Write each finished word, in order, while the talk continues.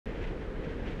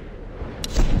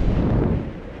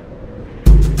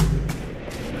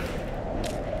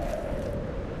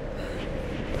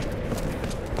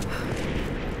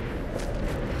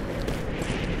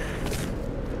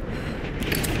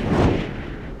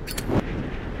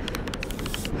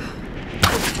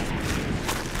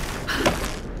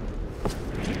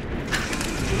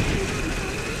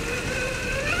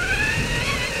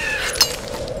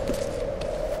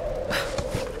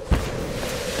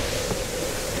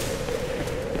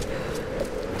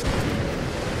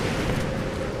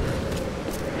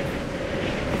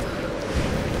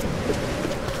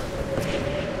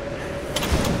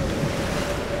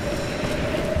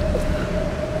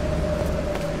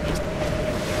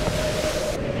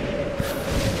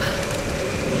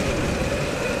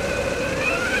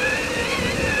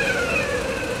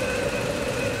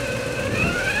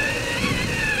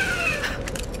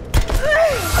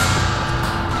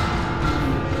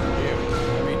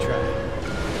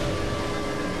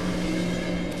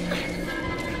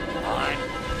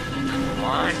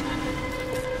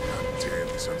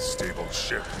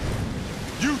ship.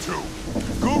 You two,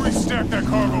 go restack that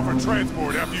cargo for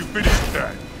transport after you finish with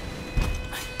that.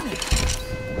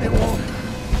 It won't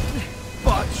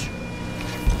budge.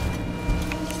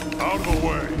 Out of the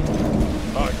way.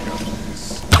 I got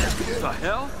this. What the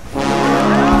hell?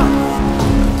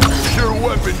 Your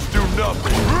weapons do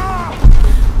nothing.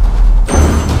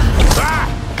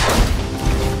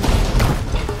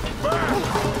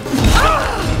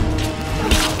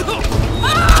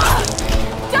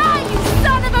 Die, you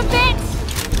son of a bitch!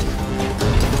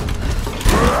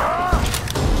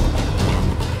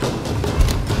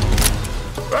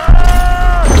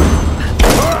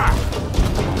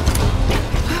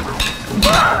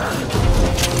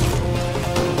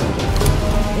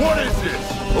 What is this?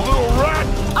 A little rat?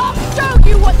 I'll show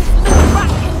you what this little rat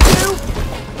can do!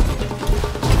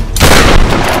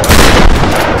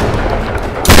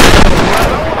 I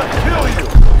want to kill you!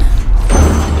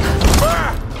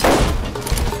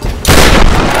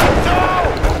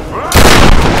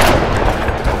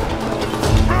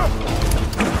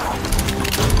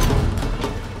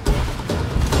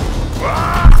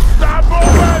 Stop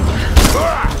moving!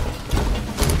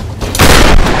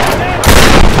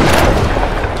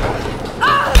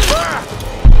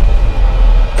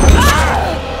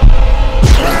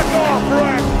 Back off,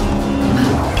 rat!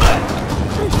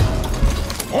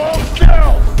 Hold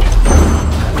still!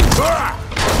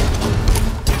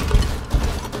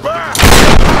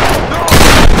 No!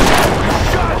 You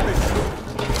shot me!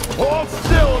 Hold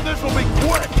still and this will be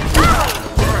quick!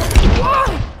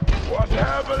 What's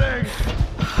happening?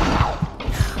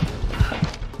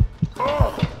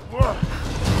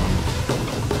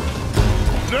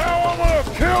 Now I'm gonna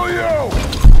kill you!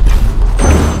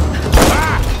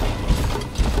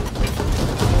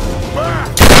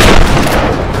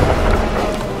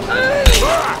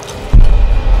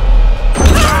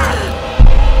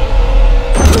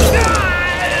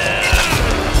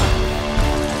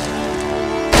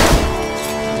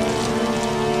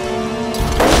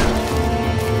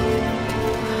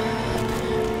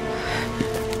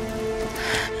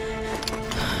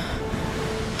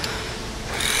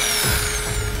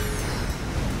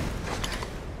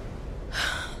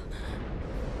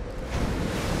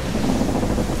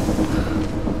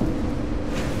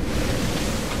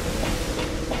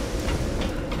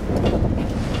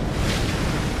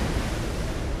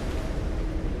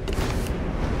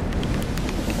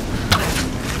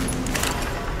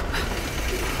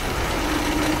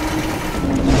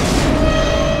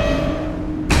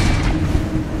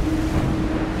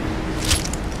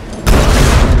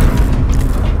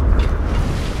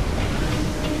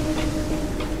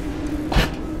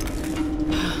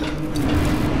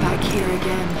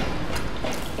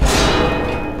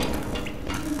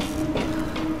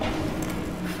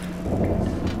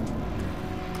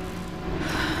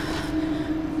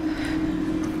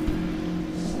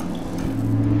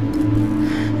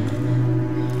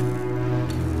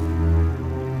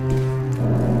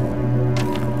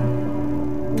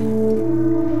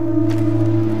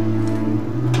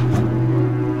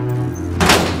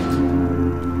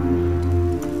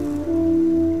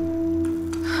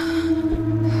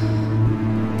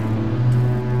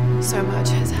 So much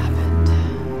has happened.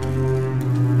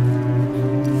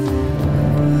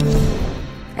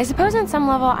 I suppose on some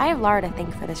level, I have Lara to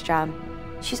thank for this job.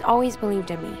 She's always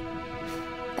believed in me.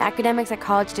 The academics at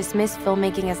college dismissed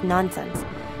filmmaking as nonsense.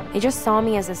 They just saw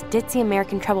me as this ditzy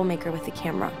American troublemaker with the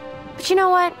camera. But you know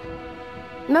what?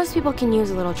 Most people can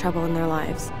use a little trouble in their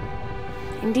lives.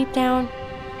 And deep down,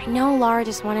 I know Lara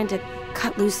just wanted to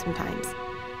cut loose sometimes.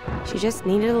 She just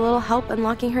needed a little help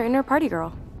unlocking her inner party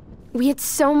girl. We had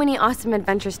so many awesome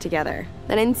adventures together.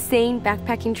 That insane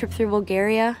backpacking trip through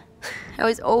Bulgaria. I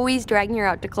was always dragging her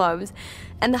out to clubs.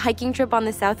 And the hiking trip on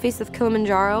the south face of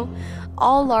Kilimanjaro.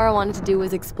 All Lara wanted to do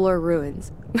was explore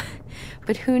ruins.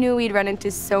 But who knew we'd run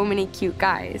into so many cute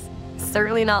guys?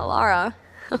 Certainly not Lara.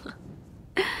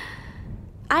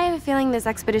 I have a feeling this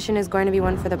expedition is going to be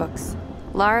one for the books.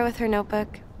 Lara with her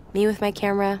notebook, me with my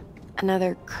camera,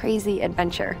 another crazy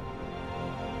adventure.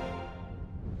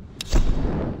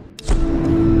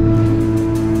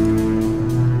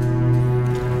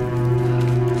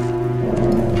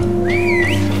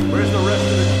 Where's the rest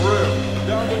of the crew?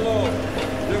 Down below.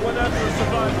 They went after a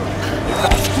survivor.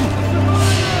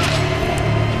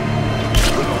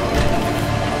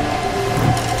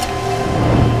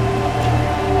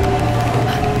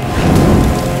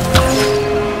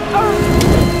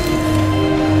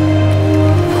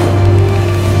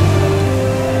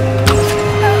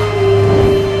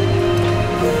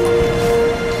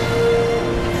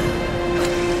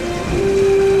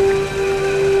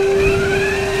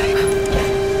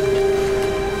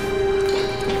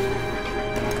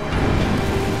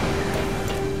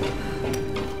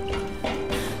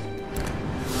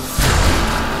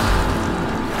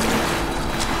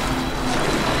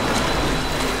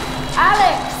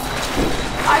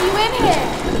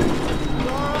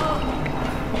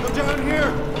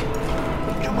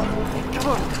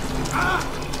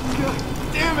 God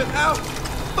damn it! Ow!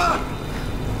 Fuck!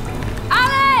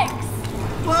 Alex!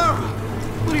 Lara!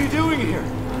 What are you doing here?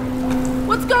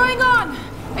 What's going on?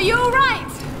 Are you alright?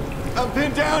 I'm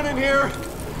pinned down in here.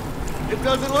 It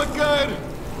doesn't look good.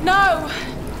 No.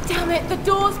 Damn it, the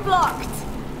door's blocked.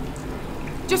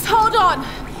 Just hold on.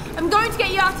 I'm going to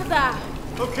get you out of there.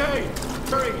 Okay,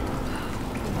 hurry.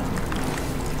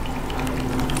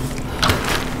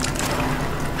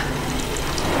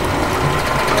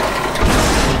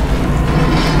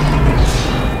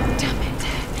 Damn it.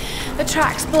 The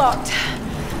track's blocked.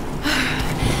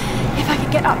 If I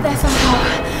could get up there somehow,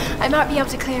 I might be able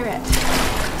to clear it.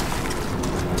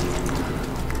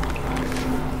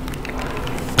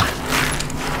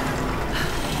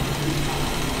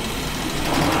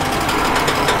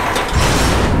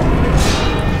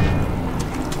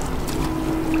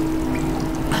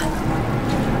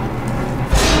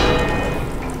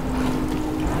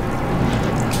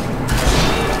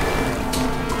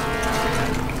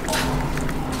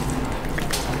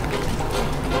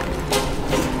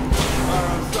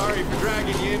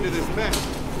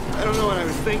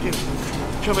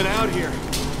 Coming out here.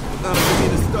 Thought I could be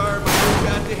the star of my own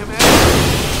goddamn act.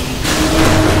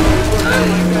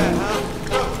 Like that,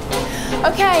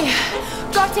 huh? Okay,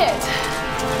 got it.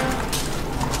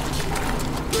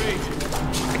 Great.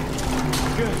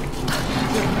 Good.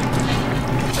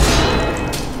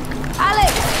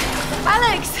 Alex!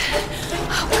 Alex!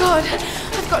 Oh God,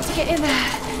 I've got to get in there.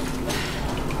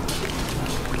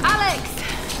 Alex!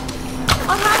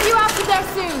 I'll have you out of there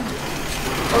soon.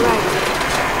 All right.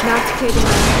 Now to clear the room.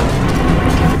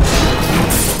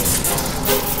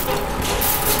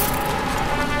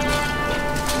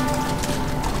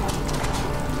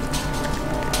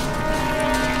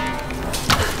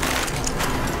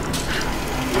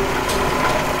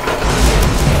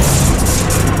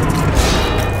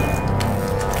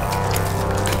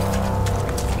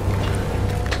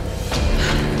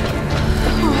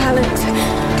 Oh, Alex.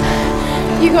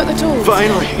 You got the tools.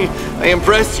 Finally, I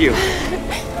impressed you.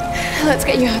 Let's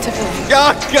get you out of here.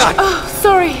 Oh, God! Oh,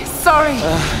 sorry.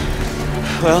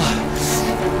 Well,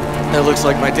 that looks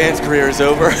like my dance career is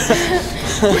over.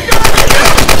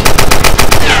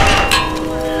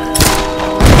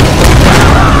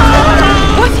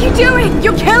 What are you doing?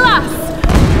 You'll kill us!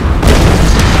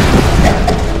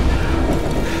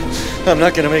 I'm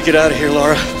not gonna make it out of here,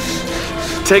 Lara.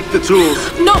 Take the tools.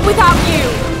 Not without you!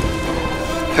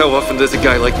 How often does a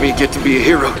guy like me get to be a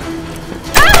hero?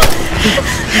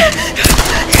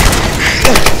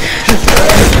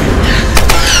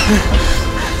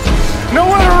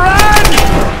 Nowhere to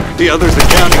run! The others are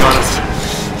counting on us.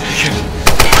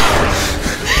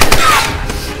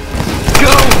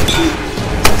 Go!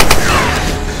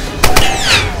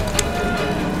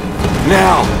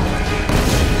 Now!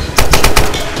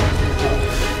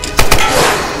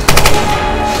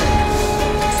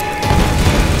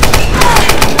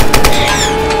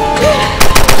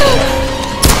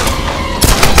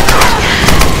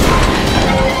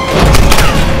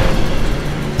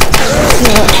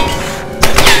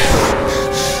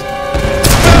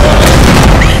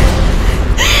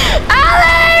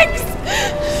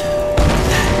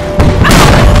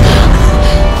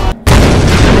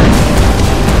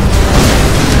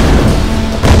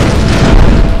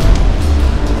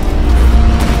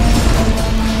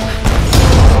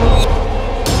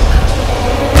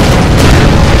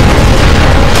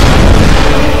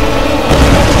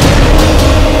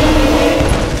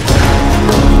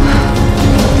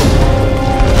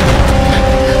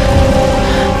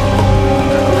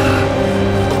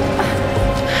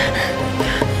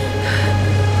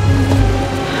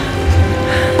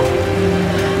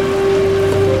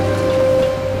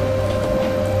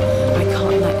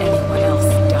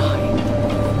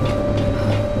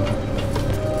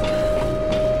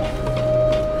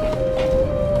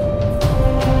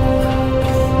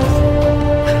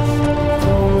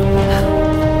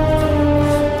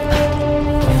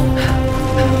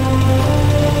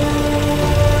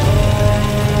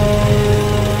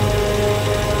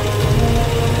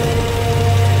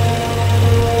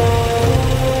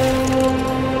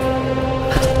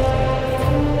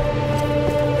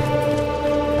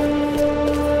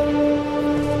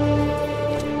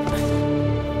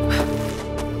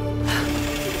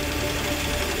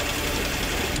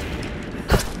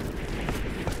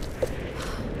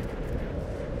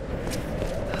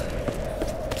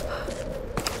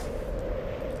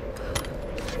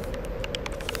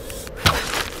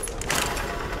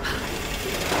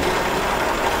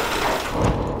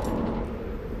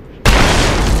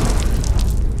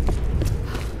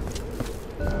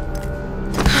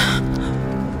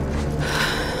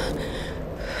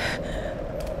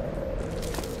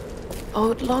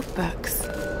 Old logbooks.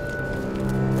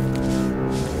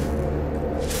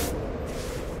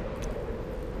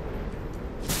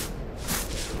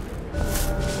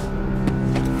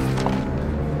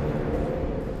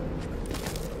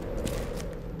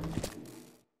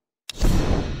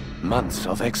 Months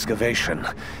of excavation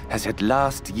has at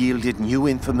last yielded new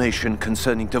information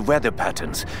concerning the weather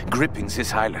patterns gripping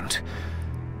this island.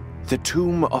 The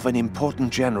tomb of an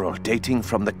important general dating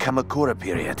from the Kamakura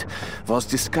period was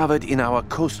discovered in our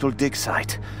coastal dig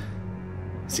site.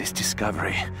 This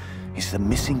discovery is the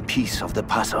missing piece of the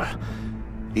puzzle.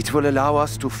 It will allow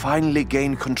us to finally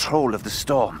gain control of the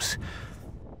storms.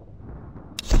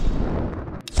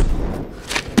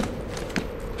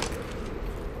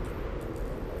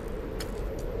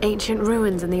 Ancient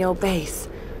ruins in the old base.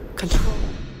 Control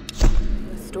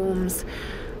the storms.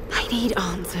 I need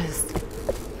answers.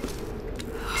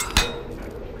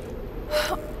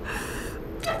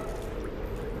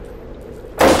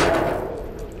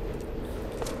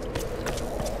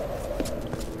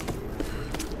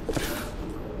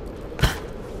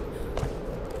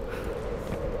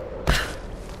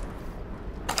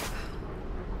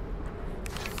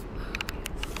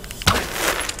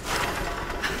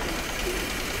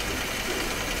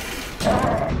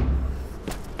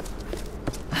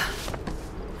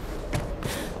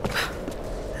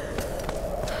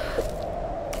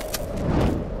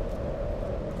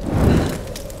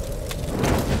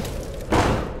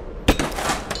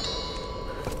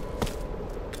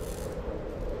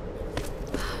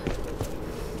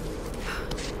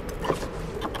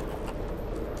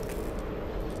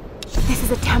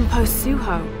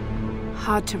 Suho.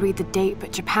 Hard to read the date,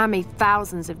 but Japan made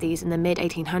thousands of these in the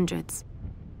mid-1800s.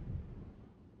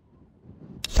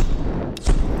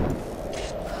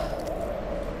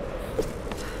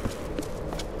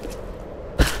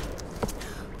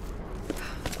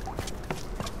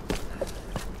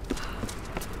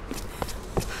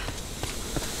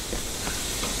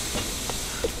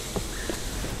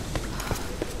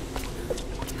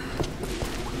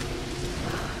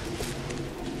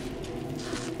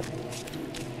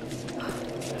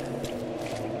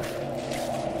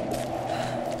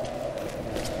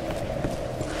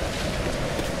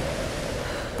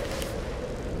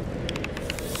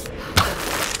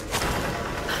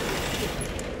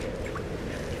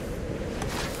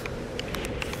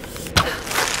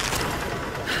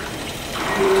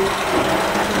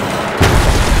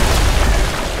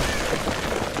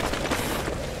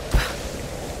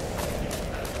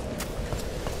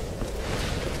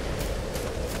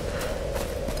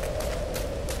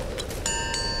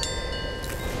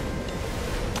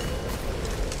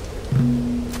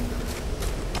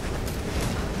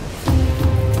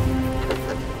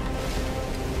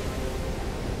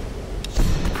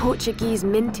 Portuguese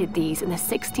minted these in the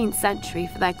 16th century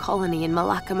for their colony in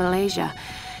Malacca, Malaysia.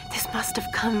 This must have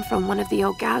come from one of the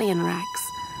old galleon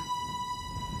wrecks.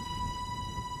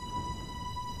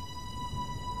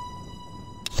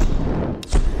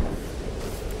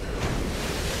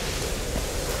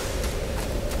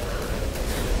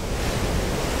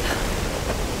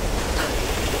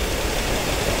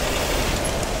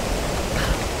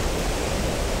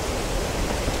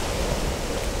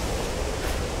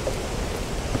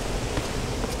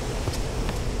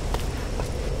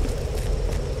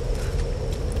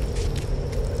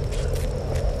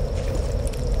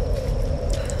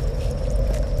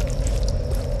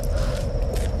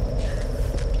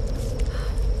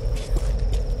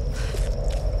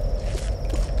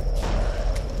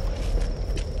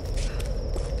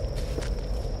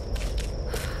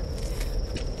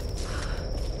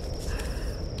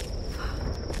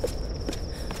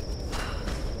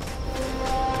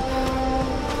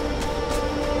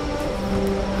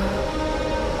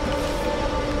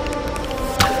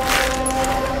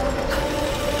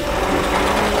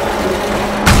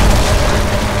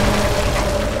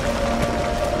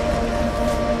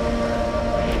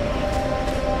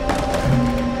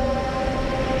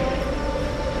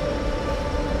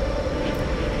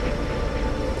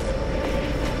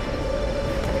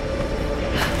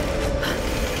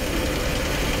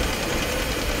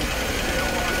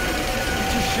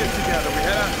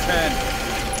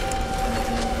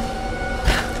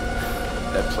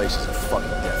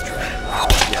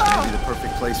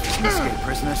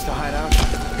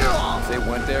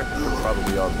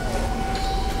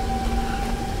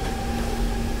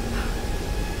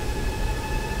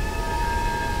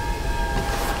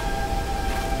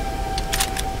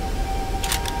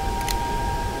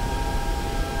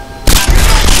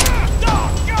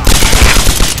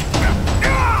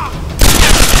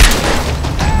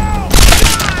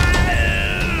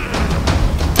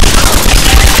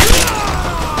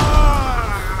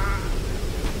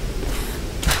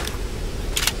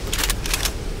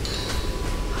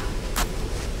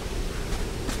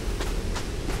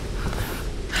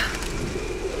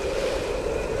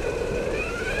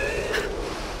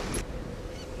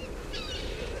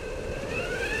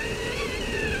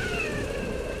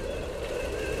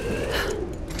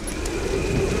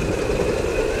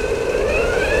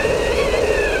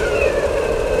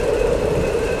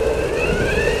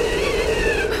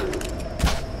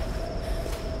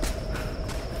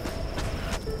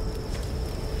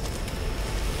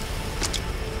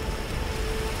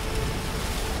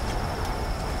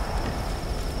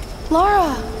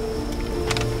 Lara!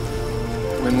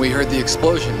 When we heard the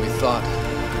explosion, we thought...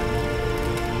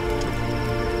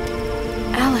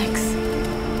 Alex.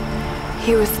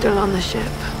 He was still on the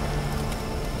ship.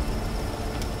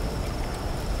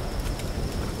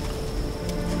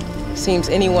 Seems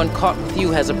anyone caught with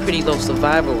you has a pretty low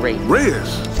survival rate.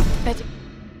 Reyes! But...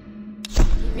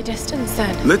 Your distance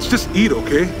then. Let's just eat,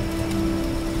 okay?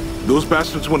 Those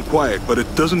bastards went quiet, but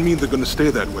it doesn't mean they're gonna stay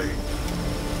that way.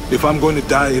 If I'm going to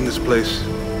die in this place,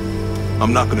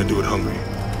 I'm not gonna do it hungry.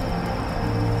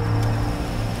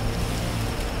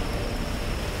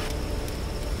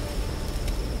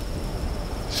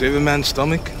 Save a man's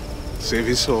stomach, save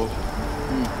his soul.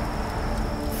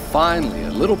 Finally,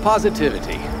 a little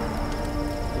positivity.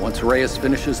 Once Reyes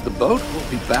finishes the boat,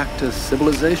 we'll be back to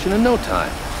civilization in no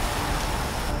time.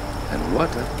 And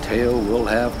what a tale we'll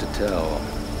have to tell.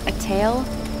 A tale?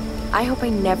 I hope I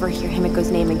never hear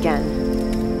Himiko's name again.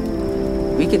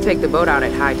 We can take the boat out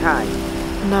at high tide.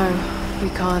 No, we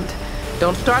can't.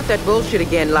 Don't start that bullshit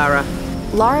again, Lara.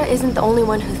 Lara isn't the only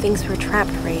one who thinks we're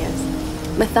trapped, Reyes.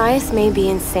 Matthias may be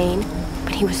insane,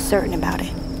 but he was certain about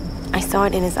it. I saw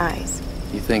it in his eyes.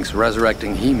 He thinks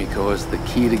resurrecting Himiko is the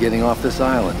key to getting off this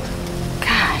island.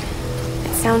 God,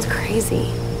 it sounds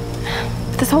crazy.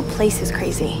 This whole place is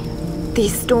crazy.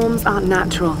 These storms aren't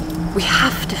natural. We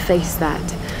have to face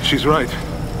that. She's right.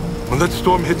 When that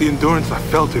storm hit the Endurance, I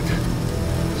felt it.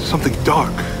 Something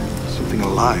dark, something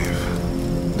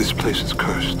alive. This place is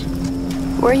cursed.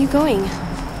 Where are you going?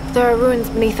 There are ruins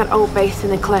beneath an old base in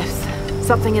the cliffs.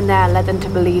 Something in there led them to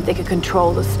believe they could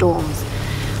control the storms.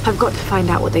 I've got to find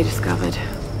out what they discovered.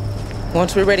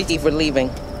 Once we're ready, we're leaving.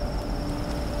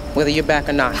 Whether you're back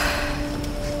or not.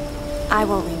 I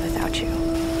won't leave without you.